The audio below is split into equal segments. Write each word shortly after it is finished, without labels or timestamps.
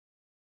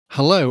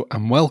Hello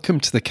and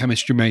welcome to the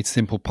Chemistry Made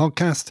Simple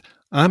podcast.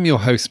 I'm your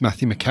host,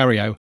 Matthew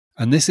Macario,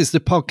 and this is the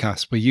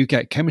podcast where you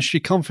get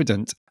chemistry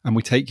confident and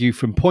we take you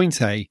from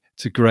point A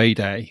to grade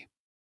A.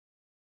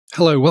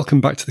 Hello, welcome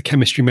back to the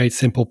Chemistry Made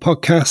Simple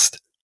podcast.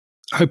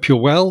 I hope you're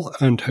well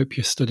and hope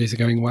your studies are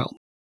going well.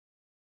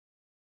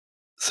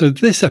 So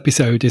this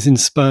episode is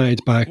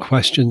inspired by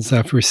questions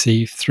I've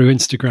received through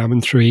Instagram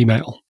and through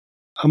email.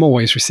 I'm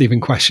always receiving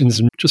questions,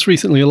 and just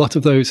recently a lot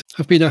of those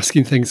have been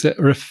asking things that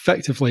are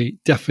effectively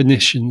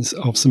definitions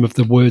of some of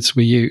the words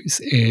we use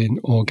in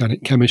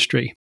organic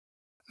chemistry.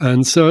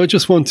 And so I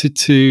just wanted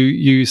to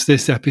use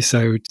this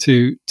episode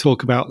to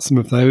talk about some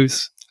of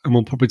those, and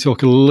we'll probably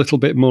talk a little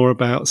bit more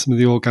about some of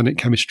the organic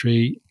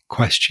chemistry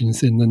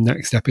questions in the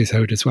next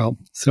episode as well.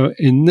 So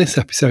in this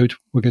episode,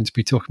 we're going to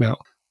be talking about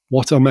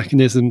what are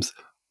mechanisms,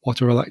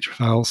 what are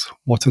electrophiles,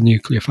 what are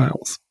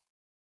nucleophiles.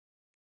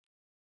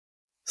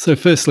 So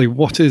firstly,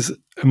 what is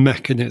a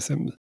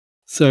mechanism?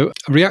 So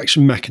a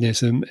reaction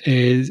mechanism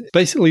is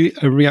basically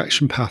a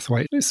reaction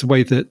pathway. It's the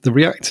way that the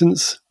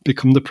reactants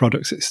become the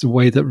products. It's the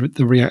way that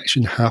the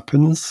reaction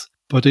happens.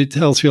 But it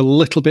tells you a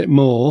little bit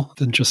more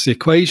than just the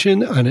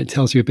equation, and it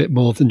tells you a bit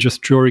more than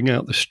just drawing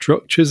out the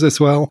structures as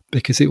well,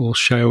 because it will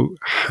show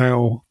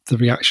how the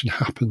reaction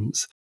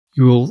happens.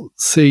 You will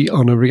see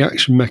on a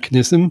reaction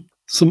mechanism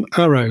some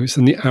arrows,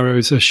 and the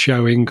arrows are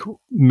showing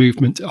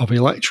movement of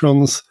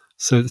electrons,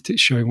 so that it's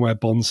showing where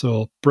bonds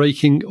are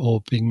breaking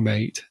or being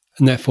made.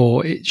 And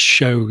therefore, it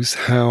shows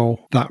how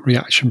that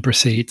reaction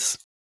proceeds.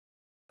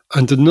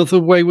 And another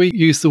way we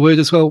use the word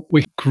as well,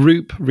 we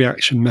group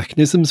reaction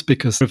mechanisms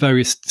because there are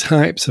various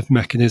types of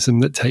mechanism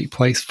that take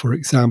place. For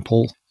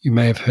example, you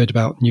may have heard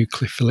about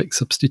nucleophilic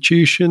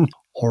substitution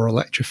or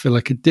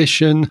electrophilic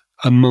addition,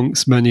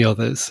 amongst many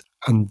others.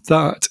 And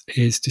that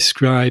is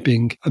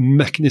describing a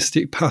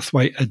mechanistic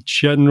pathway, a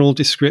general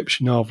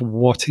description of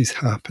what is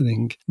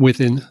happening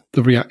within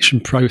the reaction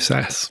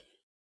process.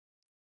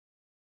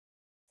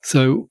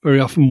 So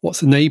very often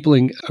what's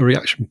enabling a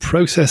reaction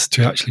process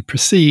to actually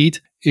proceed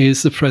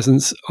is the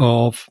presence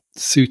of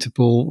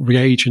suitable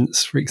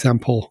reagents, for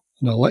example,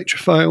 an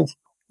electrophile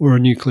or a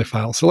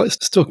nucleophile. So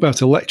let's talk about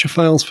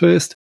electrophiles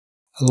first.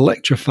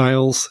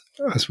 Electrophiles,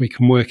 as we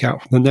can work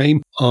out from the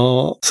name,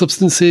 are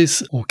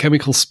substances or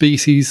chemical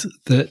species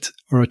that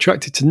are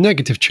attracted to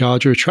negative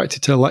charge or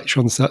attracted to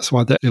electrons. That's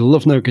why they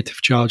love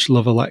negative charge,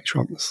 love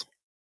electrons.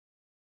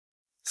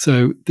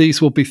 So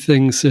these will be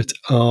things that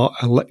are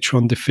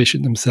electron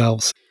deficient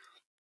themselves.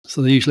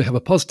 So they usually have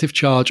a positive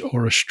charge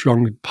or a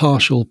strong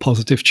partial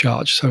positive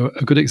charge. So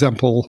a good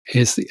example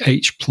is the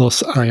H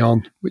plus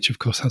ion, which of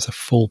course has a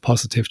full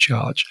positive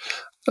charge.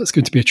 That's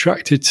going to be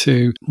attracted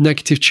to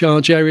negative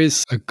charge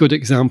areas. A good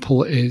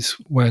example is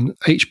when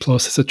H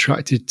plus is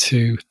attracted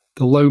to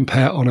the lone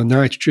pair on a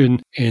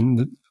nitrogen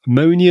in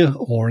ammonia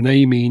or an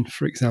amine,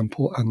 for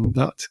example, and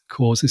that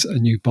causes a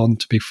new bond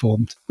to be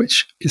formed,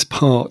 which is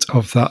part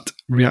of that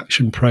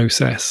reaction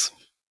process.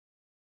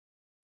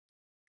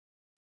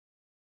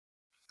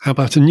 How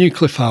about a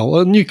nucleophile?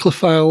 Well, a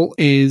nucleophile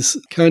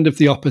is kind of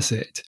the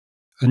opposite.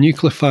 A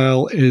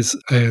nucleophile is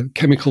a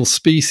chemical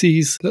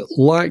species that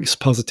likes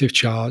positive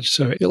charge,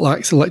 so it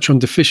likes electron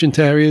deficient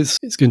areas.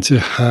 It's going to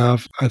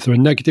have either a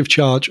negative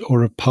charge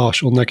or a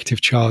partial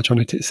negative charge on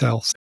it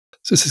itself.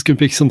 So this is going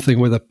to be something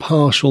with a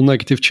partial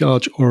negative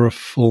charge or a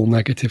full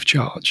negative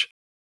charge.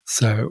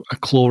 So a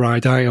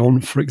chloride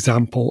ion, for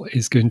example,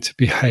 is going to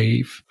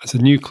behave as a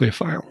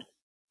nucleophile.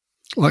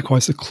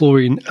 Likewise, the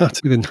chlorine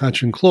atom within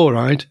hydrogen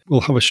chloride will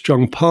have a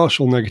strong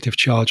partial negative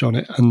charge on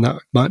it, and that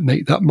might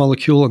make that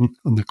molecule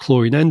and the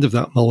chlorine end of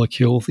that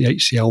molecule, the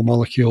HCl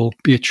molecule,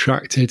 be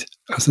attracted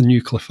as a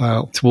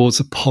nucleophile towards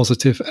a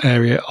positive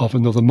area of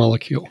another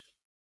molecule.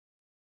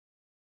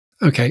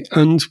 Okay,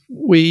 and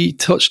we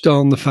touched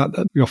on the fact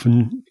that we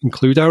often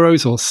include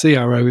arrows or see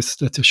arrows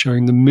that are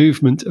showing the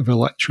movement of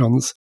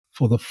electrons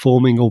for the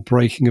forming or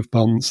breaking of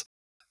bonds.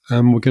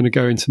 And we're going to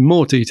go into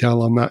more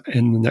detail on that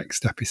in the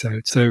next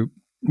episode. So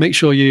make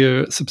sure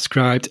you're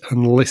subscribed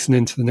and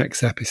listening to the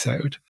next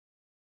episode.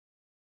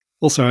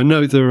 Also, I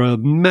know there are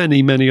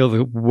many, many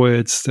other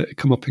words that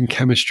come up in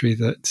chemistry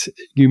that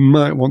you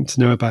might want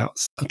to know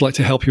about. I'd like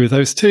to help you with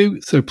those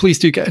too. So please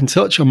do get in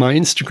touch on my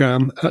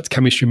Instagram at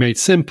Chemistry Made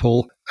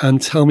Simple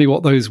and tell me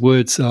what those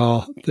words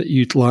are that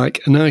you'd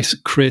like a nice,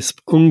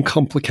 crisp,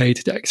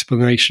 uncomplicated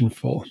explanation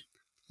for.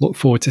 Look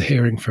forward to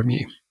hearing from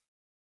you.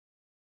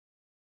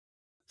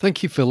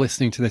 Thank you for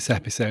listening to this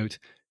episode.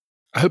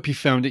 I hope you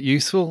found it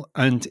useful,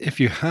 and if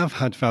you have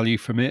had value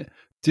from it,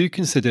 do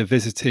consider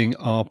visiting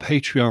our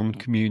Patreon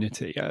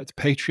community at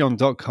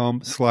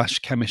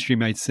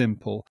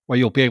patreon.com/chemistrymadesimple, where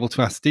you'll be able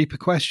to ask deeper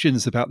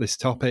questions about this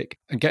topic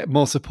and get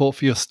more support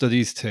for your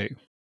studies too.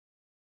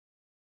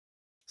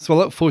 So I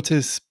look forward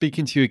to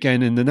speaking to you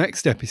again in the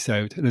next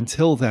episode, and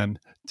until then,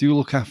 do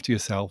look after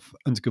yourself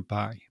and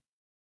goodbye.